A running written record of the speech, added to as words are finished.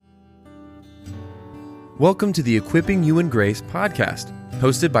Welcome to the Equipping You in Grace podcast,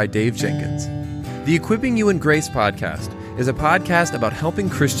 hosted by Dave Jenkins. The Equipping You in Grace podcast is a podcast about helping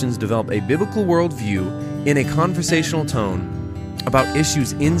Christians develop a biblical worldview in a conversational tone about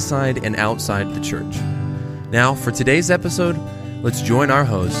issues inside and outside the church. Now, for today's episode, let's join our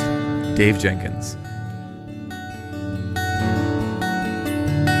host, Dave Jenkins.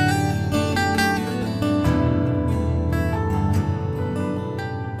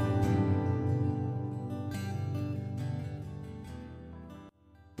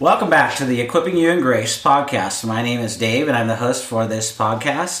 Welcome back to the Equipping You in Grace podcast. My name is Dave, and I'm the host for this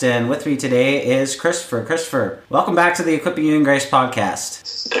podcast. And with me today is Christopher. Christopher, welcome back to the Equipping You in Grace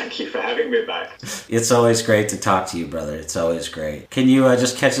podcast. Thank you for having me back. It's always great to talk to you, brother. It's always great. Can you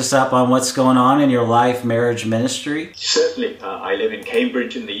just catch us up on what's going on in your life, marriage, ministry? Certainly. I live in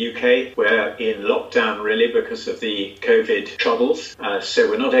Cambridge in the UK. We're in lockdown, really, because of the COVID troubles. So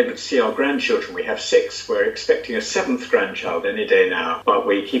we're not able to see our grandchildren. We have 6. We're expecting a 7th grandchild any day now. But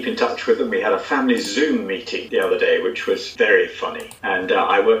we keep in touch with them. We had a family Zoom meeting the other day, which was very funny. And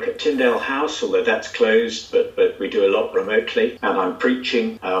I work at Tyndale House, although that's closed, but we do a lot remotely. And I'm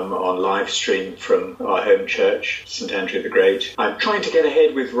preaching on live stream from our home church, St Andrew the Great. I'm trying to get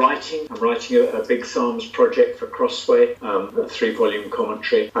ahead with writing. I'm writing a big Psalms project for Crossway, a 3-volume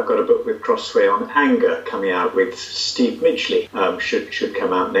commentary. I've got a book with Crossway on anger coming out with Steve Midgley. Should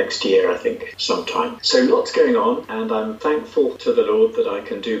come out next year, I think, sometime. So lots going on, and I'm thankful to the Lord that I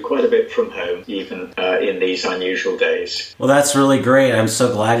can do quite a bit from home, even in these unusual days. Well, that's really great. I'm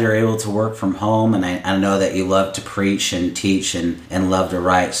so glad you're able to work from home, and I know that you love to preach and teach and love to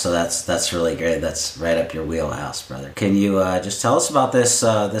write, so that's really great. That's right up your wheelhouse, brother. Can you just tell us about this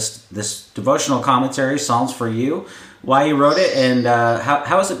devotional commentary, Psalms for You, why you wrote it, and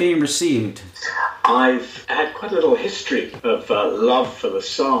how is it being received? I've had quite a little history of love for the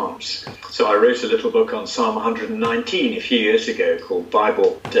Psalms. So I wrote a little book on Psalm 119 a few years ago called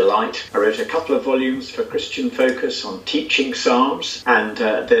Bible Delight. I wrote a couple of volumes for Christian Focus on teaching Psalms, and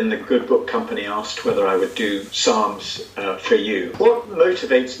then the Good Book Company asked whether I would do Psalms for You. What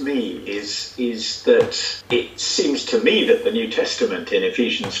motivates me is that it seems to me that the New Testament in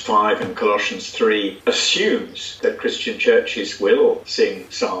Ephesians 5 and Colossians 3 assumes that Christian churches will sing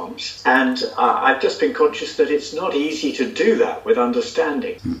Psalms, and I've just been conscious that it's not easy to do that with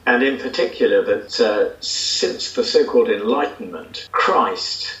understanding. And in particular that since the so-called Enlightenment,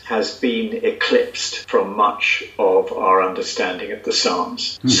 Christ has been eclipsed from much of our understanding of the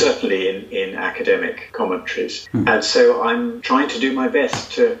Psalms, certainly in academic commentaries. And so I'm trying to do my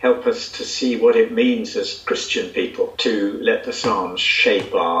best to help us to see what it means as Christian people to let the Psalms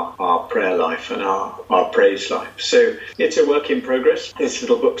shape our prayer life and our praise life. So it's a work in progress. This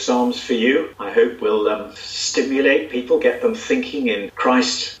little book, Psalms for You, I hope will stimulate people, get them thinking in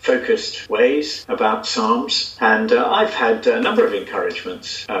Christ-focused ways about Psalms. And I've had a number of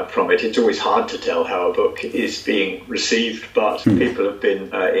encouragements from it. It's always hard to tell how a book is being received, but people have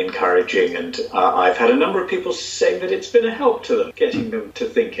been encouraging, and I've had a number of people saying that it's been a help to them, getting them to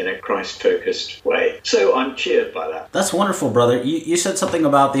think in a Christ-focused way. So I'm cheered by that. That's wonderful, brother. You said something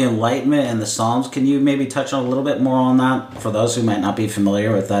about the Enlightenment and the Psalms. Can you maybe touch on a little bit more on that for those who might not be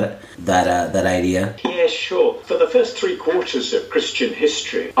familiar with that idea? Yeah, sure. For the first 3/4 of Christian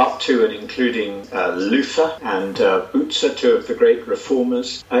history, up to and including Luther and Butzer, 2 of the great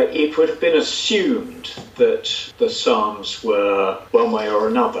reformers, it would have been assumed that the Psalms were, one way or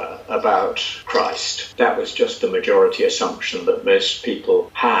another, about Christ. That was just the majority assumption that most people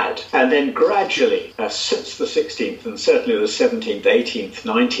had. And then gradually, since the 16th and certainly the 17th, 18th,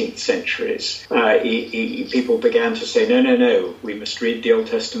 19th centuries, people began to say, no, we must read the Old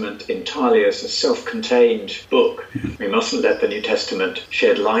Testament entirely as a self-contained book. We mustn't let the New Testament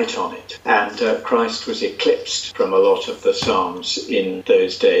shed light on it. And Christ was eclipsed from a lot of the Psalms in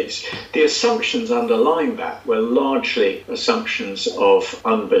those days. The assumptions underlying that were largely assumptions of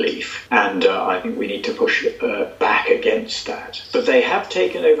unbelief, and I think we need to push back against that. But they have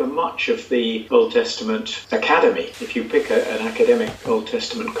taken over much of the Old Testament academy. If you pick an academic Old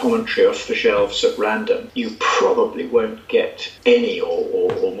Testament commentary off the shelves at random, you probably won't get any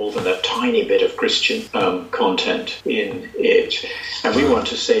or more than a tiny bit of Christian content in it. And we want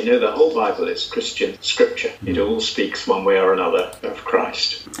to say, no, the whole Bible is Christian scripture. It all speaks one way or another of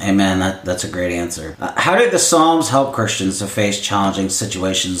Christ. Amen. That's a great answer. How did the Psalms help Christians to face challenging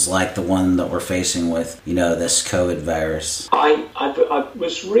situations like the one that we're facing with, this COVID virus? I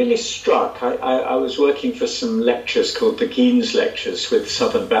was really struck. I was working for some lectures called the Geen's Lectures with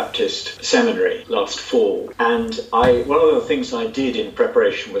Southern Baptist Seminary last fall. And one of the things I did in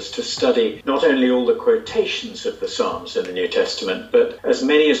preparation was to study not only all the quotations of the Psalms in the New Testament, Testament, but as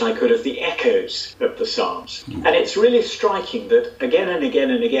many as I could of the echoes of the Psalms. And it's really striking that again and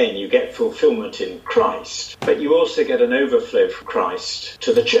again and again you get fulfillment in Christ, but you also get an overflow from Christ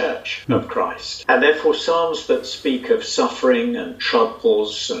to the church of Christ. And therefore Psalms that speak of suffering and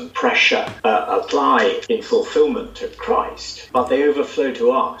troubles and pressure apply in fulfillment to Christ, but they overflow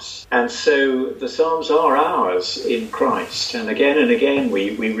to us. And so the Psalms are ours in Christ. And again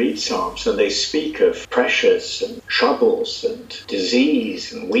we read Psalms and they speak of pressures and troubles and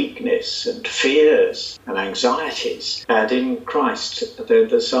disease and weakness and fears and anxieties. And in Christ,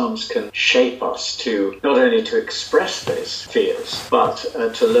 the Psalms can shape us to not only to express those fears, but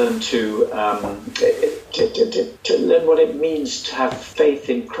to learn to learn what it means to have faith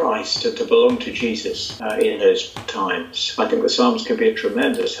in Christ and to belong to Jesus in those times. I think the Psalms can be a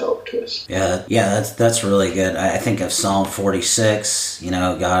tremendous help to us. Yeah, that's really good. I think of Psalm 46.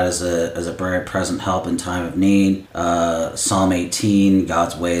 God is a very present help in time of need. Psalm 18,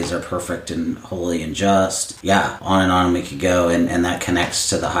 God's ways are perfect and holy and just. Yeah, on and on we could go, and that connects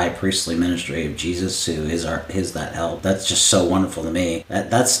to the high priestly ministry of Jesus, who is that help. That's just so wonderful to me.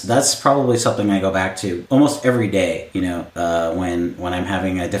 That's probably something I go back to almost every day. When I'm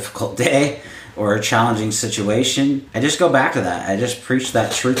having a difficult day or a challenging situation, I just go back to that. I just preach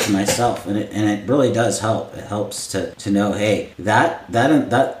that truth to myself, and it really does help. It helps to know, hey,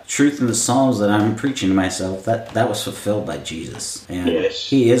 that truth in the Psalms that I'm preaching to myself, that was fulfilled by Jesus, and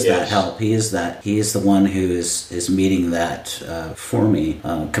He is that help. He is the one who is meeting that for me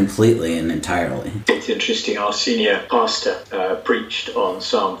completely and entirely. It's interesting. Our senior pastor preached on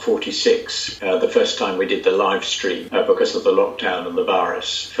Psalm 46 the first time we did the live stream because of the lockdown and the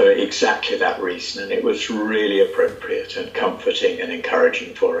virus, for exactly that reason, and it was really appropriate and comforting and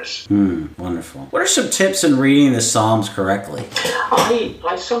encouraging for us. Wonderful. What are some tips in reading the Psalms correctly?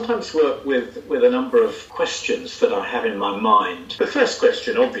 I sometimes work with a number of questions that I have in my mind. The first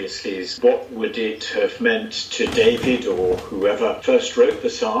question, obviously, is what would it have meant to David or whoever first wrote the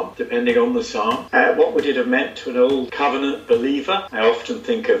Psalm, depending on the Psalm? What would it have meant to an old covenant believer? I often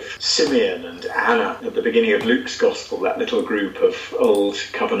think of Simeon and Anna at the beginning of Luke's Gospel, that little group of old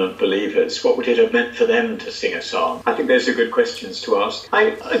covenant believers. What would it have meant for them to sing a psalm? I think those are good questions to ask.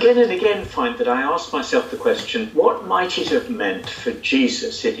 I again and again find that I ask myself the question, what might it have meant for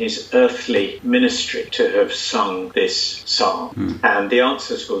Jesus in his earthly ministry to have sung this psalm? And the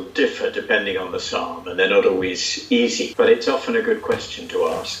answers will differ depending on the psalm, and they're not always easy, but it's often a good question to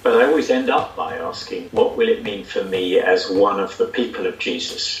ask. But I always end up by asking, what will it mean for me as one of the people of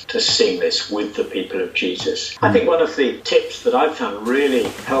Jesus to sing this with the people of Jesus? I think one of the tips that I've found really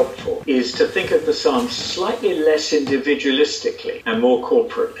helpful is to think of the Psalms slightly less individualistically and more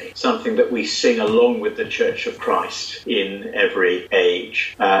corporately, something that we sing along with the Church of Christ in every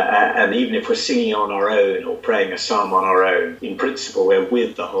age. And even if we're singing on our own or praying a psalm on our own, in principle we're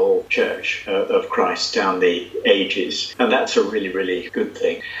with the whole Church of Christ down the ages. And that's a really, really good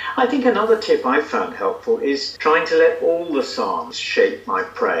thing. I think another tip I found helpful is trying to let all the Psalms shape my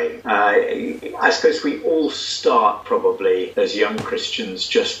praying. I suppose we all start probably as young Christians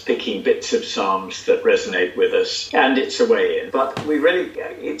just picking bits of Psalms that resonate with us, and it's a way in. But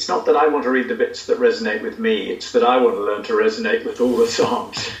it's not that I want to read the bits that resonate with me, it's that I want to learn to resonate with all the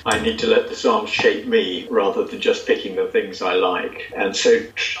Psalms. I need to let the Psalms shape me rather than just picking the things I like. And so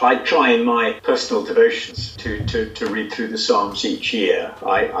I try in my personal devotions to read through the Psalms each year.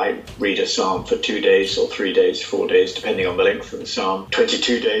 I read a Psalm for 2 days or 3 days, 4 days, depending on the length of the Psalm,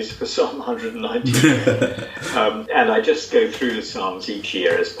 22 days for Psalm 119. And I just go through the Psalms each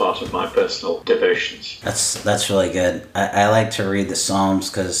year as part of my personal devotions. That's really good. I like to read the Psalms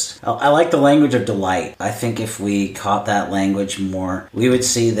because I like the language of delight. I think if we caught that language more, we would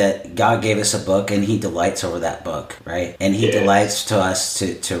see that God gave us a book and he delights over that book, right? And he delights to us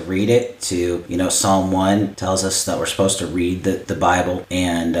to read it, Psalm 1 tells us that we're supposed to read the Bible,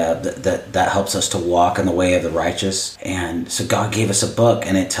 and that helps us to walk in the way of the righteous. And so God gave us a book,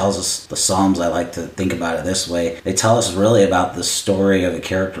 and it tells us the Psalms. I like to think about it this way. They tell us really about the story of the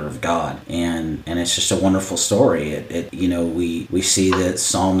character of God, and it's just a wonderful story. We see the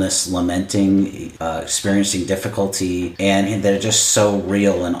psalmists lamenting, experiencing difficulty, and they're just so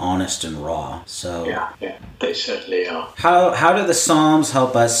real and honest and raw. So yeah, they certainly are. How do the Psalms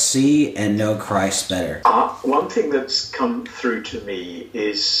help us see and know Christ better? One thing that's come through to me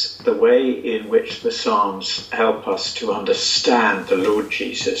is the way in which the Psalms help us to understand the Lord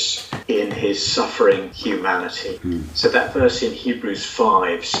Jesus in his suffering humanity. So that verse in Hebrews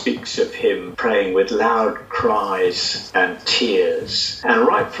 5 speaks of him praying with loud cries and tears. And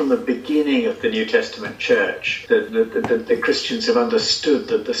right from the beginning of the New Testament church, the Christians have understood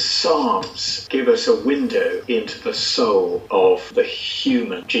that the Psalms give us a window into the soul of the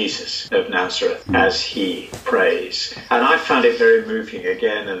human Jesus of Nazareth as he prays. And I found it very moving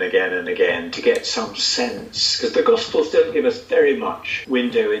again and again and again to get some sense, because the Gospels don't give us very much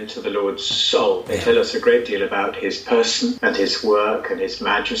window into the Lord's soul. They tell us a great deal about his person and his work and his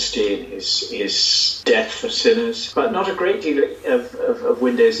majesty and his death for sinners, but not a great deal of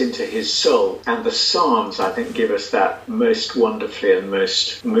windows into his soul. And the Psalms, I think, give us that most wonderfully and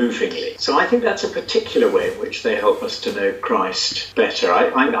most movingly. So I think that's a particular way in which they help us to know Christ better.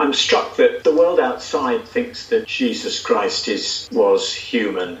 I'm struck that the world outside thinks that Jesus Christ was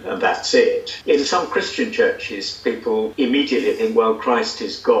human and that's it. In some Christian churches, people immediately think, well, Christ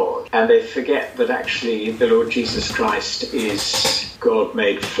is God, and they forget that actually the Lord Jesus Christ is God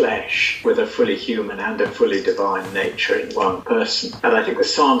made flesh with a fully human and a fully divine nature in one person. And I think the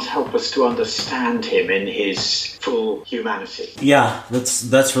Psalms help us to understand him in his full humanity. Yeah,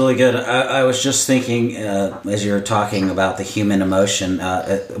 that's really good. I was just thinking, as you were talking about the human emotion,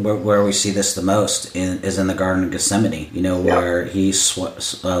 where we see this the most is in the Garden of Gethsemane, where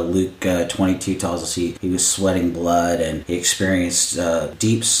Luke 22 tells us he was sweating blood and he experienced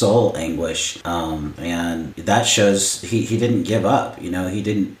deep soul anguish. And that shows he didn't give up.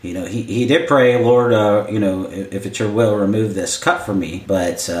 He did pray, Lord, if it's your will, remove this cup from me.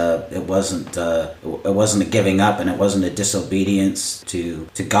 But it wasn't a giving up, and it wasn't a disobedience to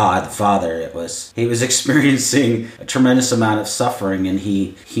God the Father. He was experiencing a tremendous amount of suffering, and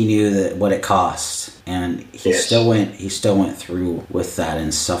he knew that what it cost. And he still went through with that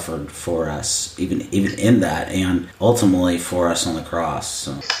and suffered for us, even in that, and ultimately for us on the cross.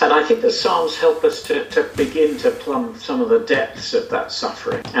 So. And I think the Psalms help us to begin to plumb some of the depths of that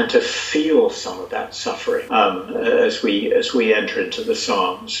suffering and to feel some of that suffering as we enter into the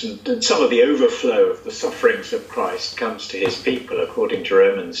Psalms. And some of the overflow of the sufferings of Christ comes to his people, according to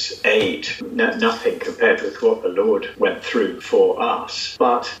Romans 8. Nothing compared with what the Lord went through for us.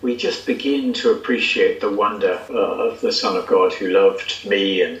 But we just begin to appreciate the wonder of the Son of God who loved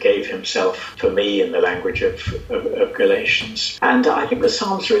me and gave himself for me, in the language of Galatians. And I think the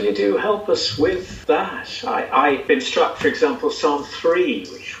Psalms really do help us with that. I've been struck, for example, Psalm 3,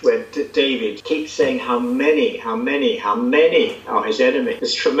 where David keeps saying how many are his enemies.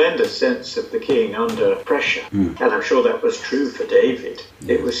 This tremendous sense of the king under pressure. And I'm sure that was true for David.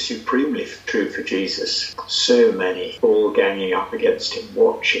 It was supremely true for Jesus. So many, all ganging up against him,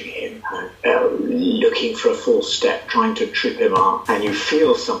 watching him, looking for a false step, trying to trip him up. And you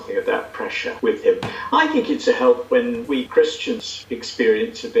feel something of that pressure with him. I think it's a help when we Christians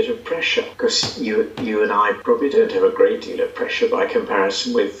experience a bit of pressure, because you and I probably don't have a great deal of pressure by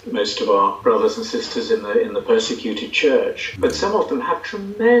comparison with most of our brothers and sisters in the persecuted church. But some of them have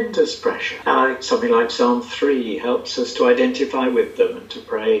tremendous pressure. And I think something like Psalm 3 helps us to identify with them and to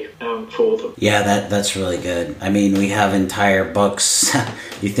pray for them. Yeah, that's really good. I mean, we have entire books.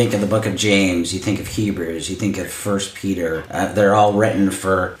 You think of the book of James, you think of Hebrews, you think of 1 Peter. They're all written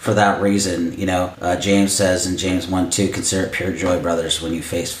for that reason. James says in James 1:2, consider it pure joy, brothers, when you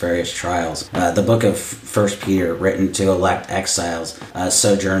face various trials. The book of 1 Peter, written to elect exiles,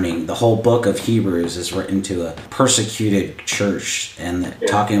 sojourning. The whole book of Hebrews is written to a persecuted church, and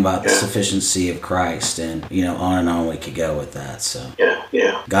talking about the sufficiency of Christ, and on and on we could go with that. So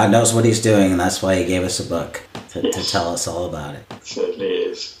God knows what he's doing, and that's why he gave us a book to tell us all about it. It certainly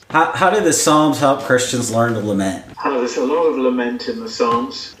is. How do the Psalms help Christians learn to lament? There's a lot of lament in the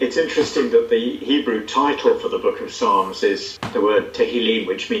Psalms. It's interesting that the Hebrew title for the book of Psalms is the word Tehillim,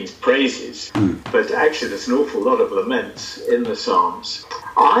 which means praises. But actually there's an awful lot of laments in the Psalms.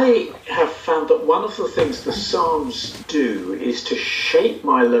 I have found that one of the things the Psalms do is to shape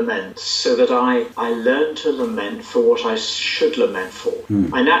my laments so that I learn to lament for what I should lament for.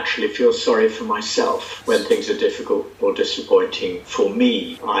 I naturally feel sorry for myself when things are difficult or disappointing for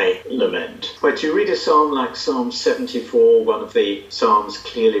me. I lament. But you read a psalm like Psalm 74, one of the psalms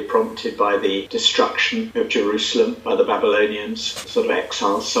clearly prompted by the destruction of Jerusalem by the Babylonians, sort of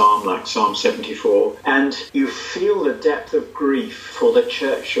exile psalm like Psalm 74, and you feel the depth of grief for the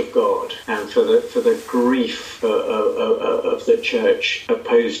church of God and for the grief of the church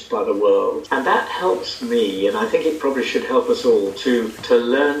opposed by the world. And that helps me, and I think it probably should help us all, to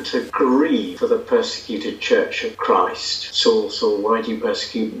learn to grieve for the persecuted church of Christ. Saul, Saul, why do you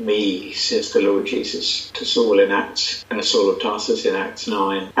persecute me, says witnessed the Lord Jesus to Saul Saul of Tarsus in Acts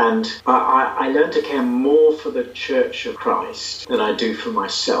 9. And I learned to care more for the Church of Christ than I do for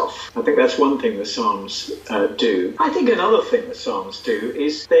myself. I think that's one thing the Psalms do. I think another thing the Psalms do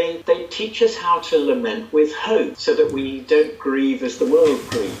is they teach us how to lament with hope so that we don't grieve as the world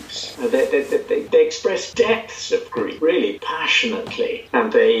grieves. They express depths of grief really passionately,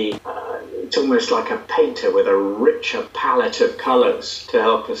 and it's almost like a painter with a richer palette of colours to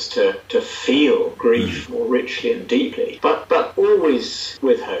help us to feel grief more richly and deeply, but always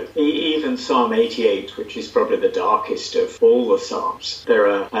with hope. Even Psalm 88, which is probably the darkest of all the Psalms, there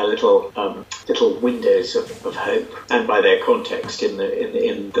are little windows of hope, and by their context in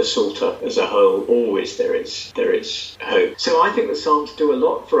the Psalter as a whole, always there is hope. So I think the Psalms do a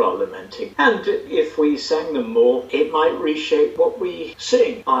lot for our lamenting, and if we sang them more, it might reshape what we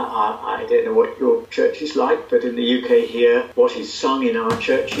sing. I don't know what your church is like, but in the UK here, what is sung in our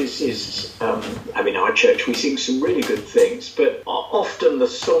churches is, our church, we sing some really good things, but often the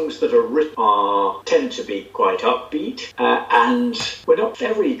songs that are written tend to be quite upbeat, and we're not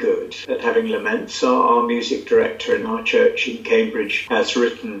very good at having laments. Our music director in our church in Cambridge has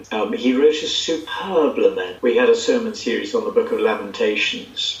written, he wrote a superb lament. We had a sermon series on the Book of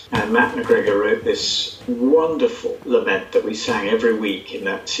Lamentations, and Matt McGregor wrote this wonderful lament that we sang every week in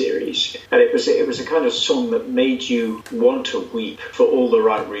that series, and it was a kind of song that made you want to weep for all the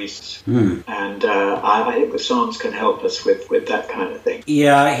right reasons. And I think the Psalms can help us with that kind of thing.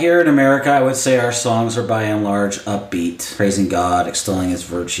 Yeah, here in America, I would say our songs are by and large upbeat, praising God, extolling His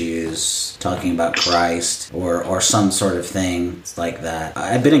virtues, talking about Christ, or some sort of thing like that.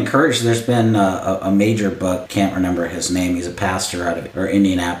 I've been encouraged. There's been a major book, can't remember his name. He's a pastor out of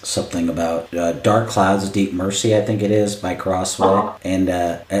Indianapolis, something about Dark Clouds of Deep Mercy, I think it is, by Crossway. And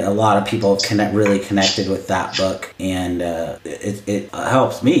a lot of people have really connected with that book, and it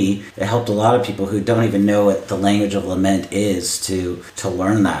helps me. It helped a lot of people who don't even know what the language of lament is to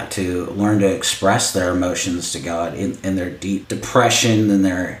learn that, to learn to express their emotions to God in their deep depression and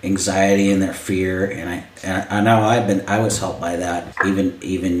their anxiety and their fear. And I know I was helped by that,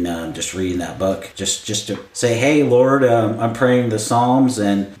 even just reading that book, just to say, hey Lord, I'm praying the Psalms,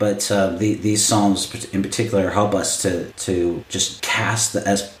 but these Psalms in particular help us to just cast,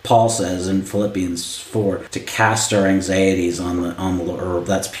 as Paul says in Philippians 4, to cast our anxieties on the Lord. Or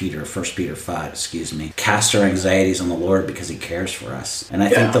that's Peter, 1 Peter 5, excuse me. Cast our anxieties on the Lord because He cares for us. And I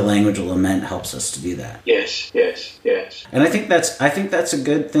think the language of lament helps us to do that. Yes. And I think that's a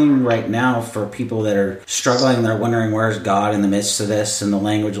good thing right now for people that are struggling. They're wondering, where's God in the midst of this? And the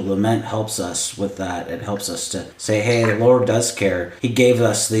language of lament helps us with that. It helps us to say, hey, the Lord does care. He gave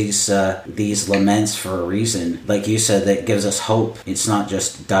us these laments for a reason. Like you said, that gives us hope. It's not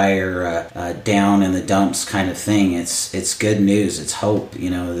just dire, down in the dumps kind of thing. It's good news. It's hope.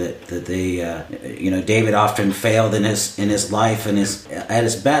 That they, David often failed in his life, and at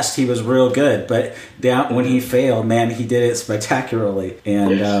his best he was real good, but when he failed, man, he did it spectacularly.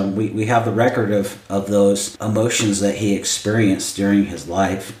 And we have the record of those emotions that he experienced during his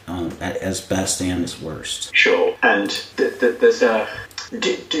life, at his best and his worst. Sure, and there's a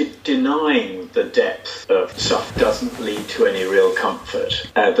denying the depth of stuff doesn't lead to any real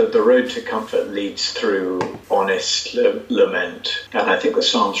comfort. The road to comfort leads through honest lament, and I think the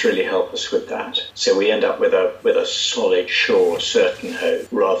Psalms really help us with that. So we end up with a solid, sure, certain hope,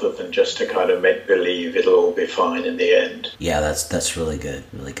 rather than just a kind of make believe it'll all be fine in the end. Yeah, that's really good,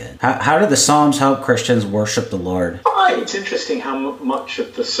 really good. How do the Psalms help Christians worship the Lord? It's interesting how much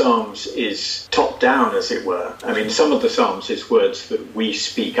of the Psalms is top down, as it were. I mean, some of the Psalms is words that we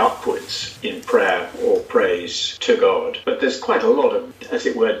speak upwards in prayer or praise to God, but there's quite a lot of, as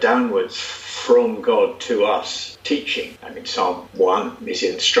it were, downwards from God to us teaching. I mean, Psalm 1 is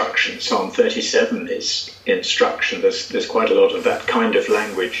instruction, Psalm 37 is instruction. There's quite a lot of that kind of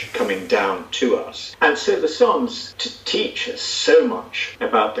language coming down to us. And so the Psalms teach us so much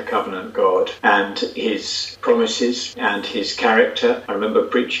about the covenant God and His promises and His character. I remember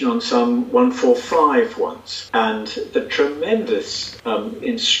preaching on Psalm 145 once, and the tremendous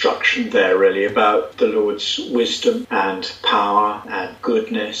instruction there really about the Lord's wisdom and power and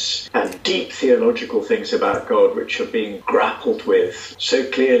goodness and deep theological things about God which are being grappled with so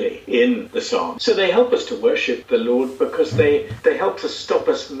clearly in the Psalms. So they help us to worship the Lord because they help to stop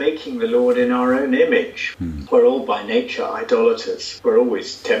us making the Lord in our own image. We're all by nature idolaters. We're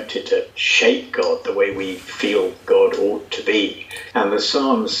always tempted to shape God the way we feel God ought to be. And the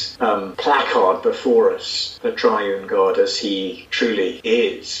Psalms placard before us the triune God as He truly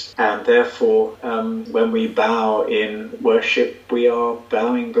is. And therefore, when we bow in worship, we are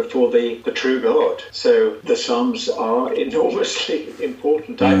bowing before the the true God. So the Psalms are enormously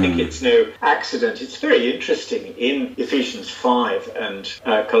important. I think it's no accident. It's very interesting in Ephesians 5 and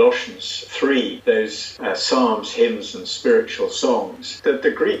Colossians 3, those psalms, hymns, and spiritual songs, that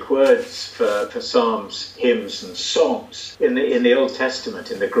the Greek words for psalms, hymns, and songs in the Old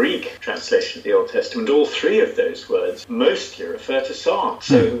Testament, in the Greek translation of the Old Testament, all three of those words mostly refer to psalms.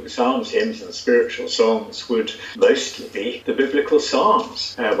 So psalms, hymns, and spiritual songs would mostly be the biblical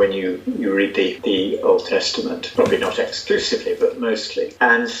psalms when you read the Old Testament. Probably not exclusively, but mostly.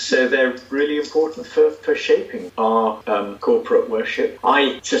 And so they're really important for shaping our corporate worship.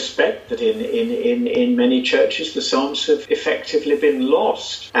 I suspect that in many churches the psalms have effectively been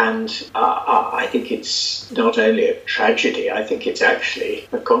lost, and I think it's not only a tragedy, I think it's actually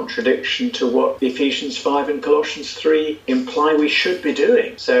a contradiction to what Ephesians 5 and Colossians 3 imply we should be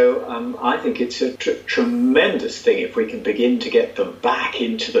doing. So I think it's a tremendous thing if we can begin to get them back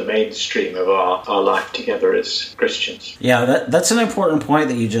into the mainstream of our life together as Christians. Yeah, that's an important point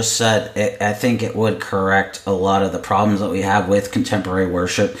that you just said. I think it would correct a lot of the problems that we have with contemporary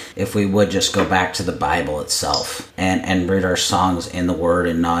worship if we would just go back to the Bible itself and read our songs in the Word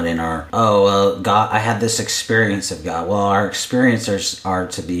and not in our, God, I had this experience of God. Well, our experiences are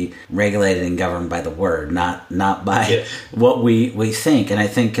to be regulated and governed by the Word, not by what we think. And I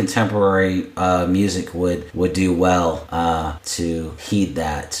think contemporary music would do well to heed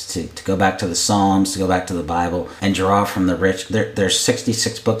that, to go back to the Psalms, to go back to the Bible, and draw from the rich. There's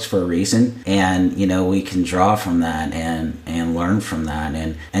 66 books for a reason, and we can draw from that and learn from that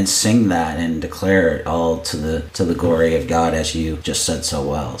and sing that and declare it all to the glory of God, as you just said so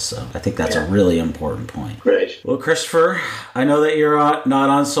well. So I think that's a really important point. Great. Well, Christopher, I know that you're not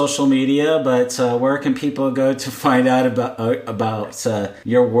on social media, but where can people go to find out about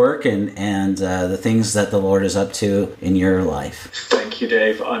your work and the things that the Lord is up to in your life? Thank you,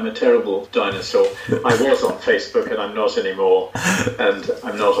 Dave. I'm a terrible dinosaur. I was on Facebook and I'm not anymore, and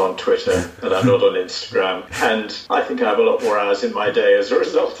I'm not on Twitter and I'm not on Instagram, and I think I have a lot more hours in my day as a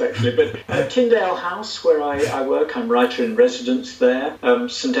result, actually. But Tyndale House, where I work, I'm writer in residence there.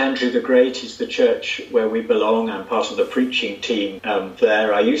 St Andrew the Great is the church where we belong. I'm part of the preaching team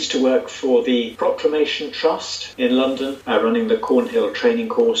there. I used to work for the Proclamation Trust in London, running the Cornhill training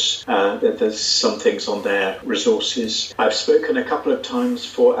course. There's some things on their resources. I've spoken a couple of times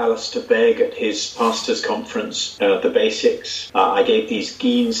for Alistair Begg at his pastors' conference, The Basics. I gave these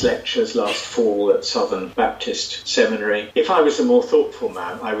Geens lectures last fall at Southern Baptist Seminary. If I was a more thoughtful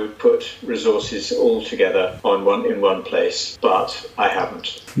man, I would put resources all together in one place, but I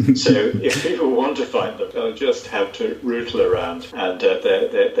haven't. So if people want to find them, they'll just have to rootle around, and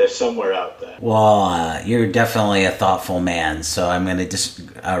they're somewhere out there. Well, you're definitely a thoughtful man, so I'm going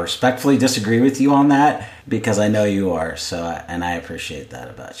to respectfully disagree with you on that, because I know you are, and I appreciate that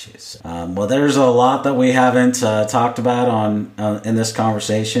about you. So, well, there's a lot that we haven't talked about in this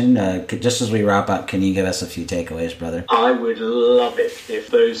conversation. Just as we wrap up, can you give us a few takeaways, brother? I would love it if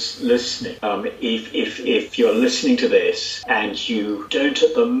those listening, if you're listening to this and you don't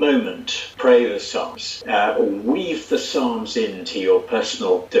at the moment pray the Psalms, weave the Psalms into your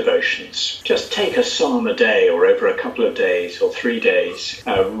personal devotions. Just take a psalm a day, or over a couple of days or 3 days.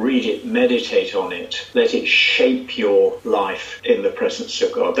 Read it, meditate on it, let it shape your life in the presence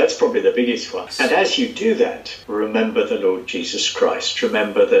of God. That's probably the biggest one. And as you do that, remember the Lord Jesus Christ.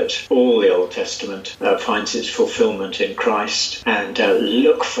 Remember that all the Old Testament finds its fulfillment in Christ, and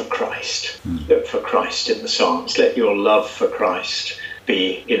look for Christ. Look for Christ in the Psalms. Let your love for Christ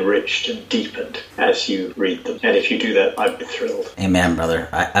be enriched and deepened as you read them. And if you do that, I'd be thrilled. Amen, brother.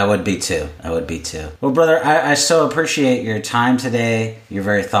 I would be too. Well, brother, I so appreciate your time today, your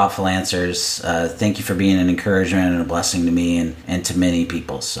very thoughtful answers. Thank you for being an encouragement and a blessing to me and to many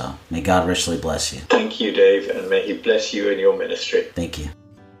people. So may God richly bless you. Thank you, Dave, and may He bless you in your ministry. Thank you.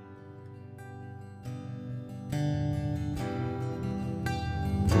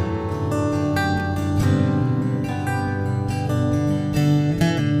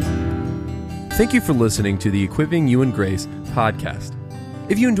 Thank you for listening to the Equipping You in Grace podcast.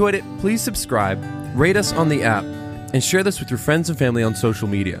 If you enjoyed it, please subscribe, rate us on the app, and share this with your friends and family on social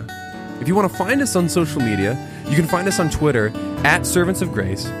media. If you want to find us on social media, you can find us on Twitter @Servants of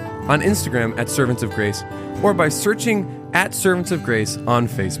Grace, on Instagram @Servants of Grace, or by searching @Servants of Grace on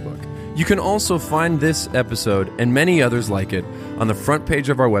Facebook. You can also find this episode and many others like it on the front page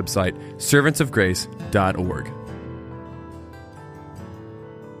of our website, servantsofgrace.org.